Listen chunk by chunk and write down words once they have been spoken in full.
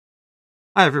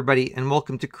Hi everybody and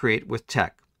welcome to Create with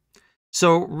Tech.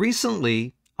 So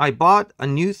recently I bought a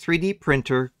new 3D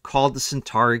printer called the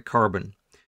Centauri Carbon.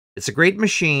 It's a great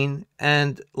machine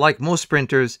and like most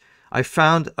printers I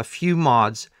found a few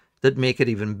mods that make it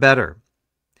even better.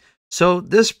 So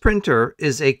this printer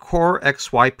is a Core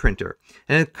XY printer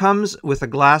and it comes with a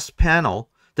glass panel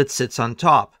that sits on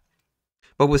top.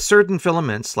 But with certain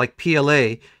filaments like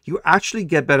PLA, you actually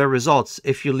get better results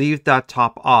if you leave that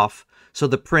top off so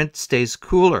the print stays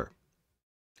cooler.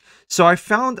 So I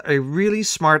found a really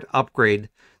smart upgrade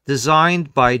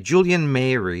designed by Julien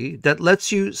Mairy that lets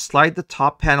you slide the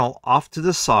top panel off to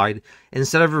the side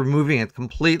instead of removing it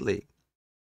completely.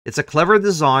 It's a clever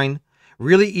design,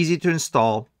 really easy to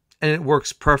install, and it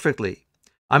works perfectly.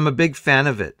 I'm a big fan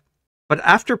of it. But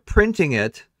after printing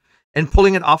it and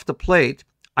pulling it off the plate,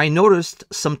 I noticed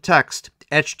some text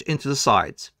etched into the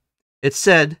sides. It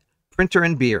said, "Printer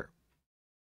and beer."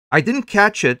 I didn't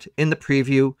catch it in the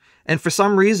preview, and for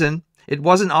some reason, it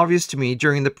wasn't obvious to me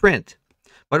during the print.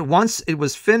 But once it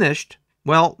was finished,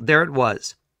 well, there it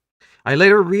was. I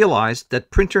later realized that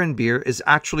Printer and Beer is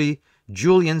actually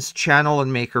Julien's channel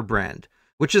and maker brand,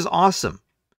 which is awesome.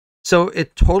 So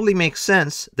it totally makes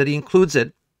sense that he includes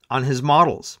it on his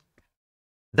models.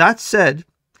 That said,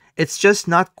 it's just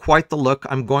not quite the look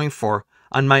I'm going for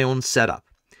on my own setup.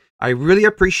 I really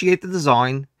appreciate the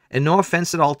design, and no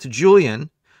offense at all to Julien,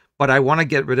 but I want to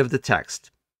get rid of the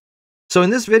text. So in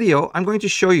this video, I'm going to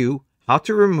show you how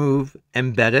to remove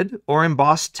embedded or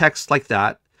embossed text like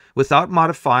that without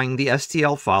modifying the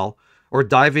STL file or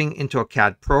diving into a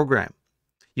CAD program.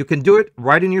 You can do it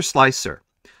right in your slicer.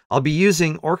 I'll be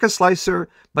using OrcaSlicer,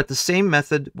 but the same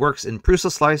method works in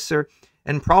PrusaSlicer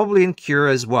and probably in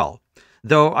Cura as well,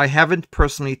 though I haven't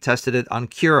personally tested it on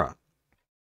Cura.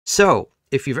 So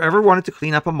if you've ever wanted to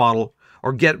clean up a model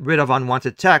or get rid of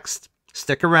unwanted text,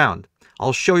 stick around.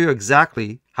 I'll show you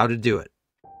exactly how to do it.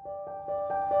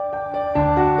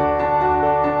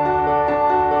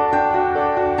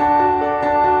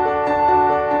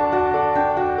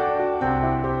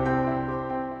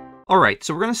 All right,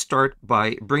 so we're going to start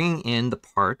by bringing in the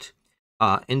part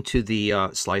into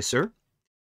the slicer.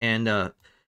 And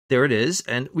there it is.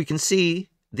 And we can see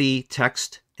the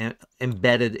text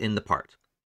embedded in the part.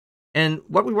 And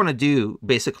what we want to do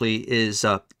basically is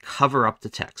cover up the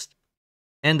text.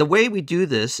 And the way we do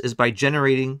this is by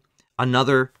generating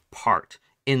another part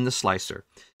in the slicer.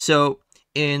 So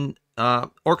in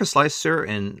OrcaSlicer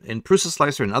and in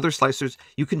PrusaSlicer and other slicers,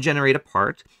 you can generate a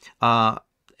part.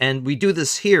 And we do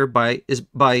this here by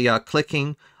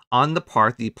clicking on the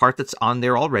part that's on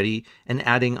there already, and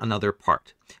adding another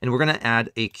part. And we're going to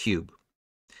add a cube.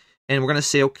 And we're going to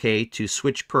say OK to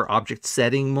switch per object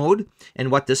setting mode. And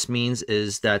what this means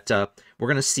is that we're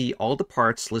going to see all the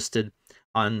parts listed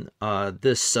on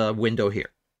this window here.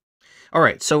 All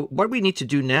right, so what we need to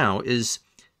do now is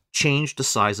change the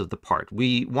size of the part.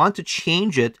 We want to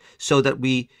change it so that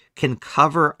we can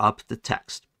cover up the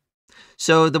text.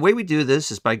 So the way we do this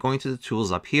is by going to the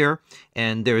tools up here,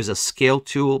 and there's a scale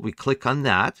tool. We click on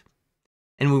that,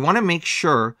 and we want to make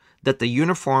sure that the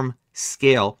uniform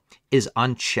scale is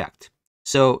unchecked.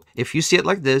 So if you see it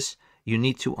like this, you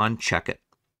need to uncheck it.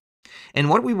 And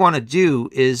what we want to do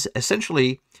is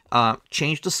essentially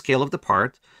change the scale of the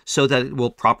part so that it will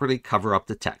properly cover up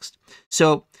the text.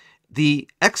 So the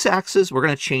x-axis we're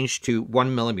going to change to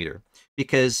 1 millimeter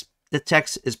because the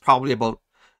text is probably about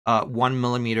 1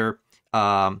 millimeter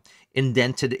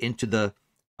indented into the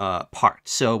part.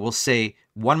 So we'll say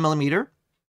 1 millimeter,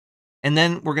 and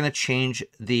then we're going to change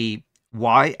the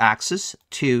y-axis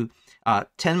to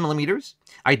 10 millimeters.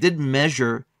 I did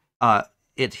measure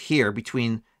it here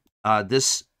between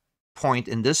this point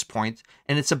and this point,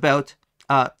 and it's about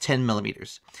 10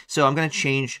 millimeters. So I'm going to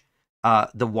change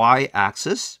the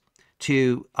y-axis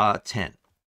to 10.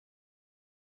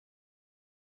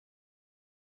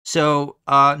 So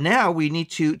now we need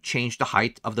to change the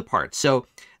height of the part. So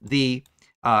the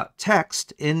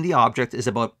text in the object is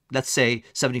about, let's say,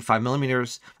 75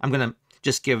 millimeters. I'm going to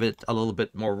just give it a little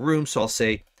bit more room, so I'll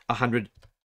say 100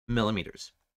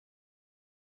 millimeters.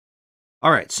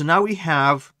 All right, so now we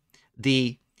have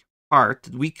the part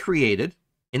that we created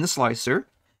in the slicer,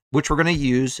 which we're going to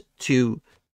use to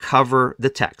cover the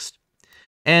text.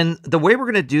 And the way we're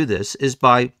going to do this is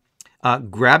by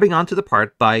grabbing onto the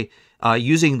part by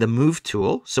using the move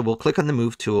tool. So we'll click on the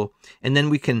move tool, and then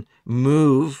we can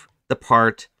move the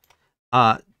part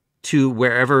to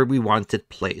wherever we want it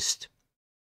placed.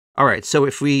 All right, so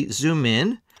if we zoom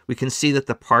in, we can see that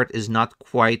the part is not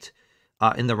quite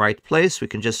in the right place. We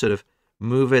can just sort of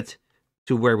move it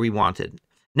to where we want it.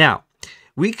 Now,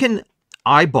 we can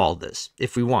eyeball this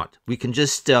if we want. We can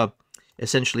just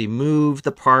essentially move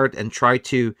the part and try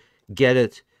to get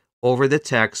it over the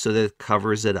text so that it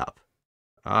covers it up.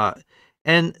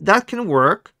 And that can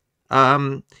work,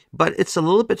 but it's a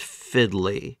little bit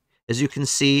fiddly. As you can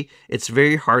see, it's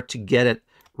very hard to get it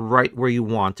right where you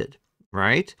want it,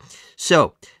 right?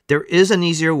 So there is an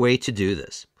easier way to do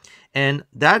this, and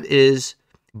that is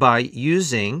by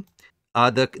using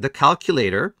the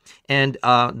calculator and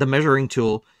the measuring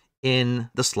tool in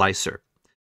the slicer.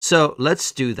 So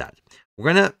let's do that.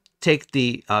 We're going to take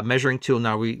the measuring tool.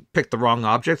 Now we picked the wrong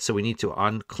object, so we need to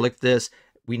unclick this.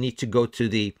 We need to go to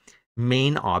the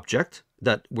main object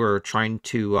that we're trying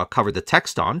to cover the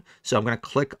text on. So I'm going to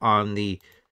click on the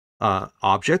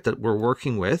object that we're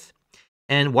working with.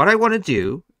 And what I want to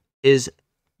do is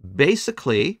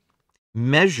basically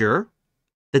measure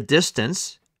the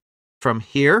distance from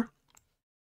here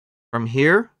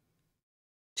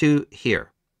to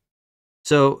here.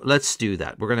 So let's do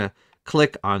that. We're going to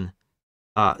click on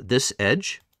this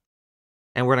edge,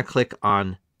 and we're going to click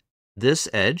on this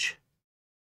edge.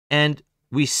 And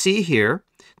we see here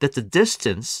that the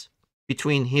distance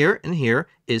between here and here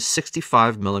is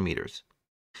 65 millimeters.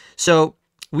 So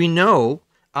we know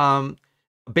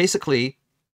basically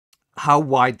how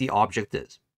wide the object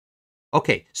is.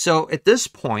 Okay, so at this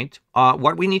point,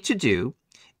 what we need to do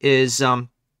is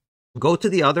go to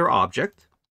the other object,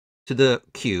 to the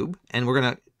cube, and we're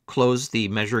going to close the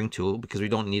measuring tool because we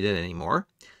don't need it anymore.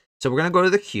 So we're going to go to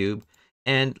the cube,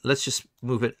 and let's just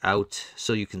move it out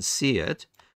so you can see it.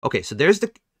 Okay, so there's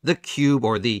the cube,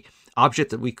 or the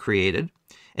object that we created.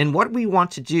 And what we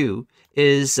want to do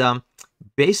is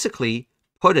basically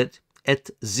put it at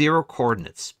 0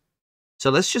 coordinates. So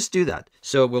let's just do that.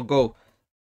 So we'll go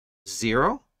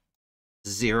 0,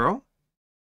 0.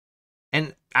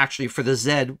 And actually for the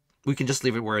Z, we can just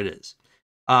leave it where it is.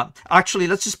 Actually,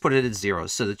 let's just put it at 0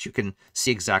 so that you can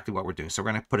see exactly what we're doing. So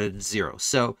we're going to put it at 0.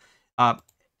 So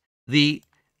the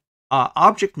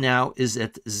object now is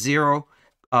at 0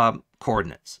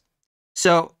 coordinates.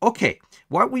 So, okay,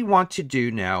 what we want to do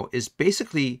now is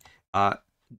basically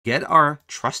get our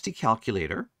trusty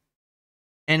calculator,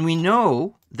 and we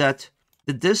know that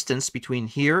the distance between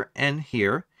here and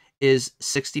here is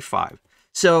 65.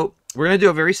 So we're going to do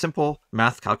a very simple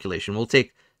math calculation. We'll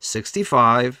take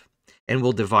 65 and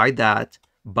we'll divide that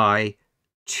by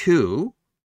 2,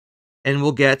 and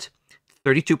we'll get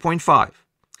 32.5.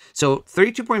 So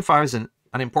 32.5 is an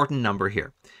important number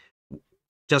here.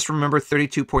 Just remember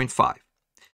 32.5.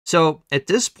 So at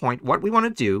this point, what we want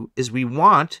to do is we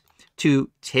want to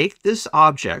take this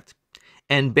object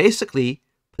and basically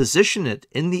position it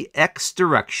in the X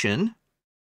direction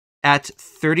at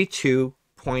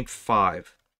 32.5.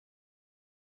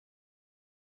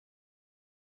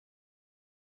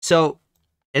 So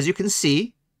as you can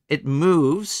see, it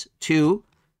moves to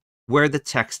where the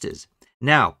text is.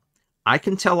 Now, I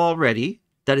can tell already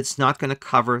that it's not going to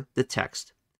cover the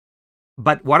text.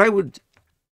 But what I would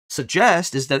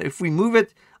suggest is that if we move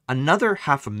it another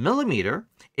 0.5 millimeter,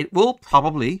 it will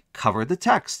probably cover the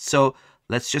text. So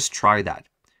let's just try that.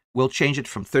 We'll change it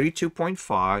from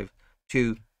 32.5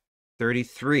 to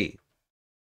 33.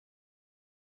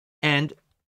 And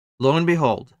lo and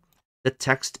behold, the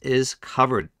text is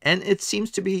covered. And it seems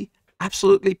to be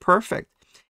absolutely perfect.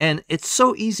 And it's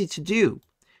so easy to do,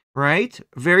 right?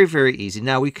 Very, very easy.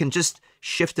 Now we can just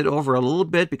shift it over a little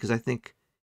bit because I think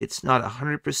it's not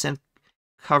 100%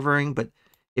 covering, but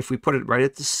if we put it right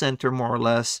at the center, more or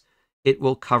less, it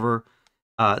will cover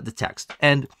the text.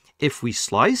 And if we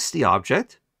slice the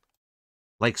object,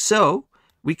 like so,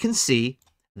 we can see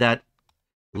that,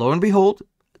 lo and behold,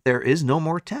 there is no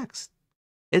more text.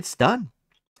 It's done.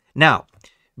 Now,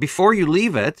 before you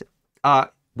leave it,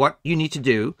 what you need to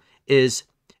do is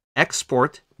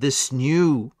export this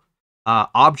new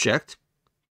object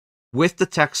with the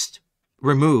text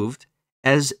removed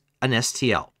as an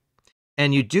STL.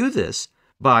 And you do this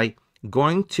by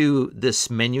going to this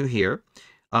menu here,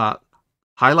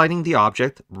 highlighting the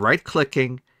object,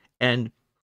 right-clicking, and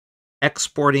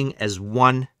exporting as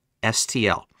one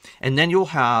STL. And then you'll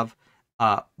have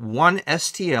one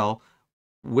STL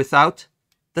without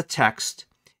the text,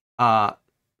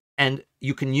 and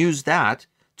you can use that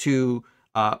to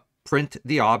print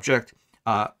the object.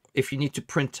 If you need to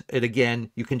print it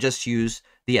again, you can just use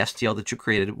the STL that you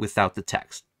created without the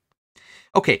text.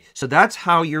 Okay, so that's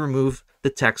how you remove the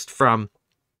text from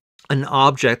an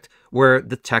object where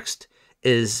the text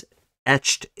is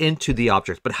etched into the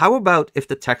object. But how about if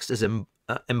the text is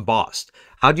embossed?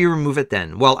 How do you remove it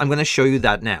then? Well, I'm going to show you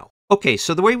that now. Okay,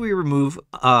 so the way we remove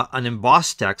an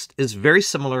embossed text is very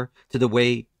similar to the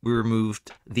way we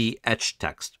removed the etched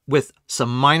text, with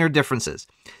some minor differences.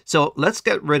 So let's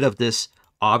get rid of this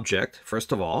object,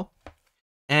 first of all.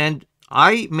 And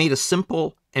I made a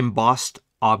simple embossed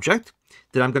object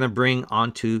that I'm going to bring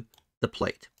onto the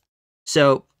plate.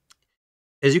 So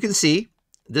as you can see,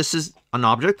 this is an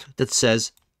object that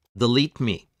says delete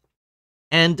me.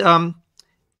 And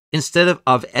instead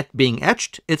of it being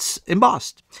etched, it's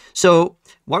embossed. So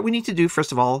what we need to do,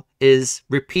 first of all, is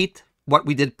repeat what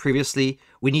we did previously.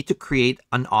 We need to create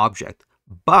an object.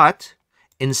 But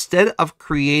instead of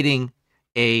creating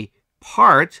a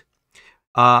part,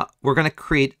 we're going to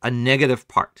create a negative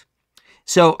part.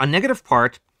 So a negative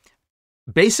part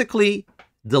basically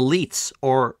deletes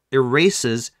or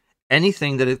erases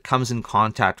anything that it comes in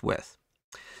contact with.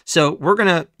 So we're going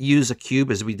to use a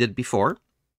cube as we did before.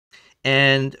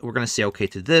 And we're going to say OK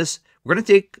to this. We're going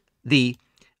to take the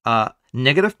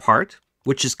negative part,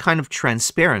 which is kind of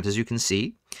transparent, as you can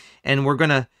see, and we're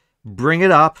going to bring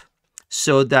it up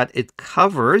so that it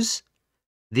covers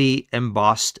the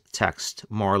embossed text,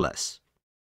 more or less.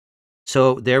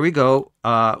 So there we go.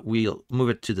 We'll move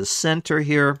it to the center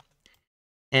here.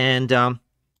 And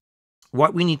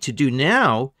what we need to do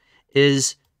now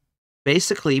is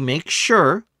basically make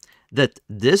sure that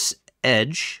this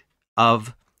edge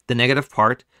of the negative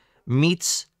part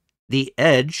meets the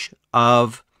edge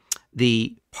of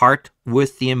the part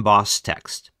with the embossed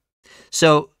text.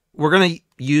 So we're going to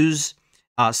use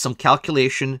some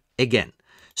calculation again.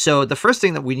 So the first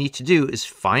thing that we need to do is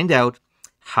find out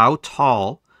how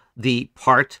tall the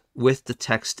part with the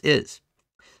text is.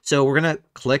 So we're going to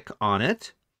click on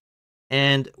it,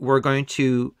 and we're going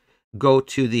to go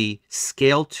to the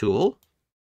scale tool.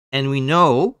 And we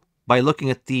know by looking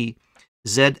at the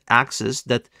Z-axis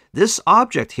that this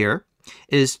object here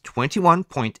is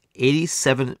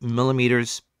 21.87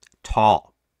 millimeters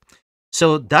tall.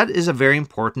 So that is a very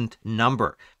important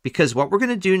number, because what we're going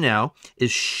to do now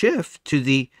is shift to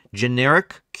the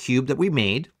generic cube that we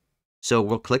made. So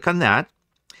we'll click on that,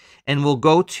 and we'll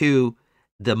go to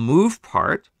the move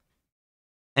part,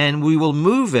 and we will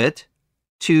move it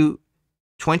to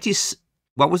 20.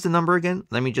 What was the number again?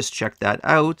 Let me just check that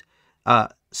out.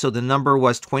 So the number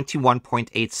was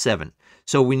 21.87.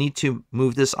 So we need to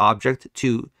move this object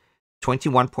to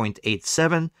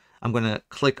 21.87. I'm going to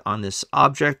click on this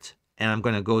object, and I'm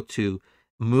going to go to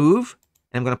move,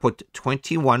 and I'm going to put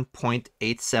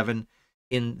 21.87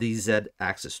 in the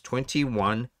Z-axis,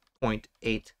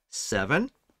 21.87.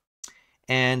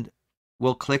 And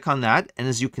we'll click on that. And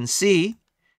as you can see,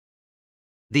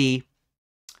 the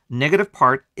negative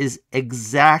part is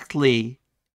exactly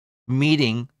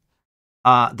meeting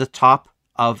the top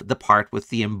of the part with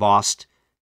the embossed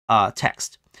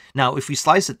text. Now, if we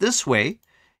slice it this way,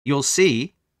 you'll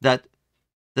see that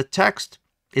the text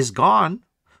is gone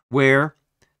where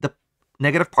the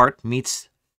negative part meets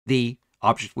the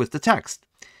object with the text.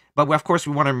 But of course,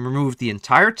 we want to remove the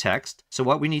entire text. So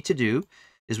what we need to do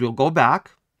is we'll go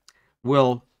back,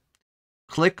 we'll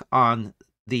click on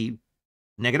the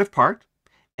negative part,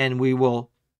 and we will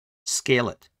scale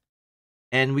it.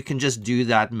 And we can just do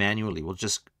that manually. We'll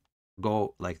just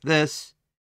go like this,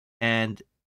 and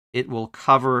it will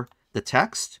cover the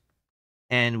text,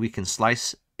 and we can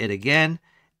slice it again,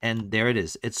 and there it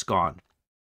is. It's gone.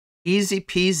 Easy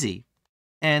peasy.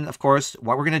 And of course,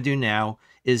 what we're going to do now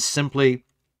is simply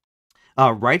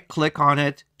right click on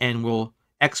it, and we'll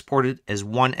export it as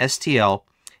one STL,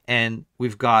 and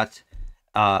we've got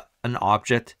an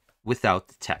object without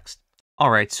the text.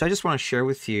 All right, so I just want to share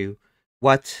with you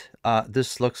what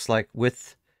this looks like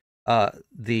with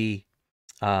the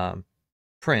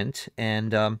print,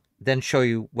 and then show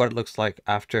you what it looks like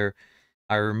after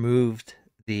I removed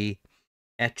the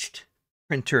etched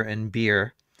printer and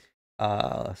beer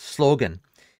slogan.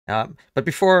 But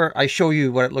before I show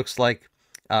you what it looks like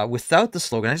without the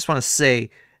slogan, I just want to say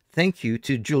thank you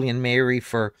to Julien Mairy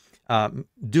for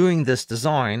doing this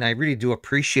design. I really do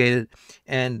appreciate it,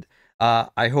 and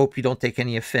I hope you don't take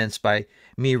any offense by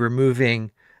me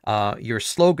removing your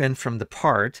slogan from the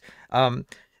part.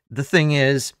 The thing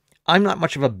is, I'm not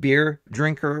much of a beer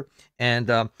drinker,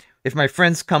 and if my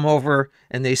friends come over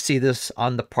and they see this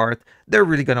on the part, they're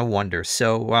really going to wonder.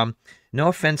 So no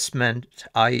offense meant.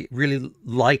 I really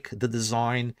like the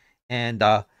design, and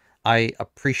I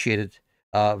appreciate it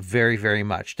very, very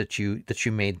much that you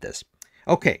made this.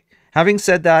 Okay, having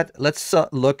said that, let's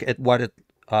look at what it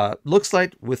looks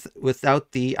like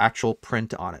without the actual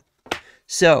print on it.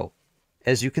 So,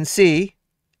 as you can see,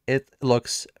 it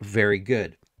looks very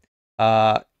good.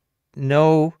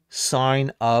 No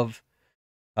sign of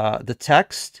the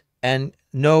text, and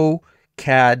no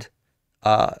CAD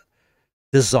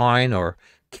design or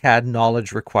CAD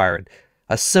knowledge required.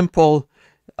 A simple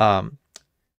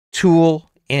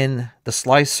tool in the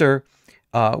slicer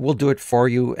will do it for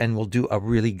you and will do a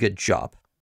really good job.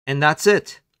 And that's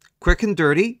it. Quick and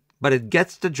dirty, but it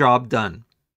gets the job done.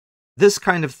 This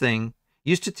kind of thing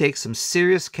used to take some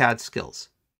serious CAD skills,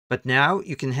 but now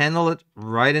you can handle it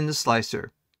right in the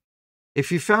slicer.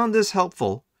 If you found this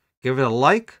helpful, give it a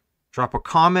like, drop a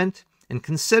comment, and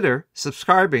consider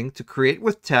subscribing to Create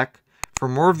with Tech for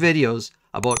more videos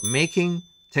about making,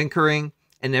 tinkering,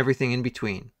 and everything in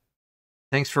between.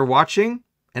 Thanks for watching,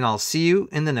 and I'll see you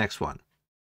in the next one.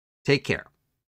 Take care.